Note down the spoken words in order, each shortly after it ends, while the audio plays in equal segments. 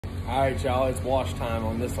Alright, y'all, it's wash time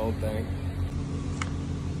on this old thing.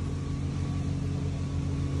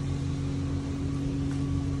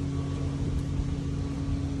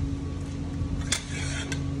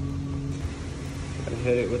 Gotta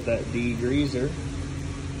hit it with that degreaser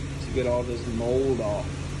to get all this mold off.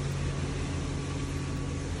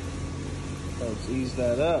 Let's ease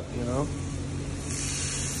that up, you know.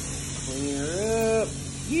 Clean her up.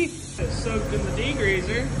 Yeet. It's soaked in the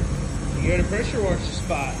degreaser. You gotta pressure wash the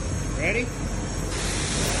spot. Ready? Ooh,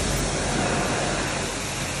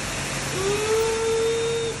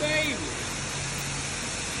 baby.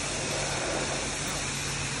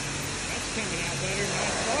 That's coming out better than I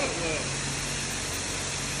thought it would.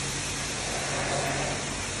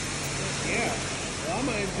 Yeah. Well, I'm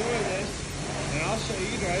gonna enjoy this, and I'll show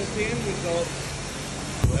you guys the end result.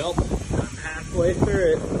 Well, I'm halfway through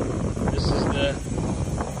it. This is the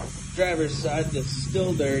driver's side that's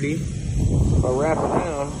still dirty. I'll wrap it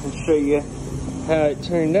down and show you how it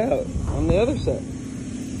turned out on the other side.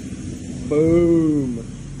 Boom.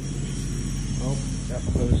 Oh, got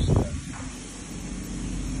close to that.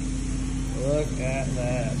 Look at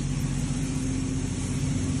that.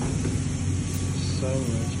 So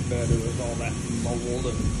much better with all that mold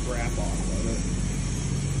and crap off of it.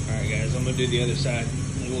 Alright guys, I'm gonna do the other side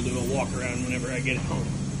and we'll do a walk around whenever I get home.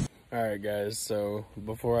 Alright guys, so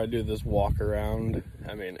before I do this walk around,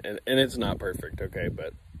 I mean, and it's not perfect, okay,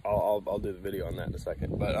 but I'll do the video on that in a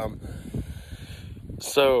second. But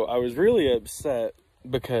so I was really upset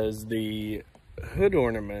because the hood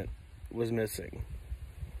ornament was missing.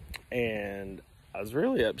 And I was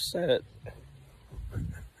really upset.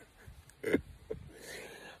 I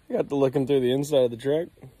got to looking through the inside of the truck.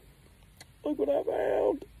 Look what I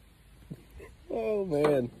found. Oh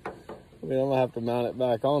man. I mean, I'm gonna have to mount it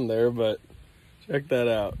back on there, but check that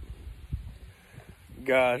out.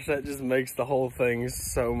 Gosh, that just makes the whole thing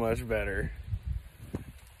so much better.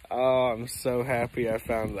 Oh, I'm so happy I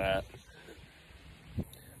found that.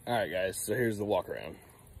 All right, guys, so here's the walk around.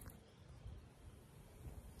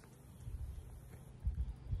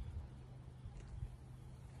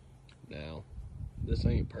 Now, this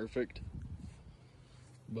ain't perfect,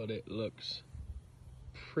 but it looks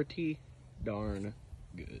pretty darn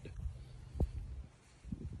good.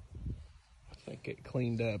 I think it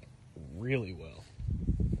cleaned up really well.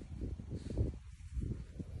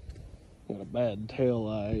 Got a bad tail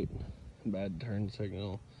light, bad turn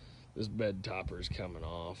signal. This bed topper is coming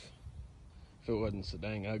off. If it wasn't so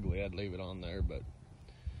dang ugly, I'd leave it on there, but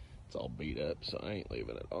it's all beat up, so I ain't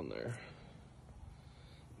leaving it on there.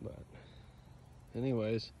 But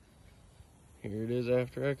anyways, here it is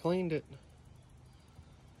after I cleaned it.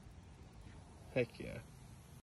 Heck yeah.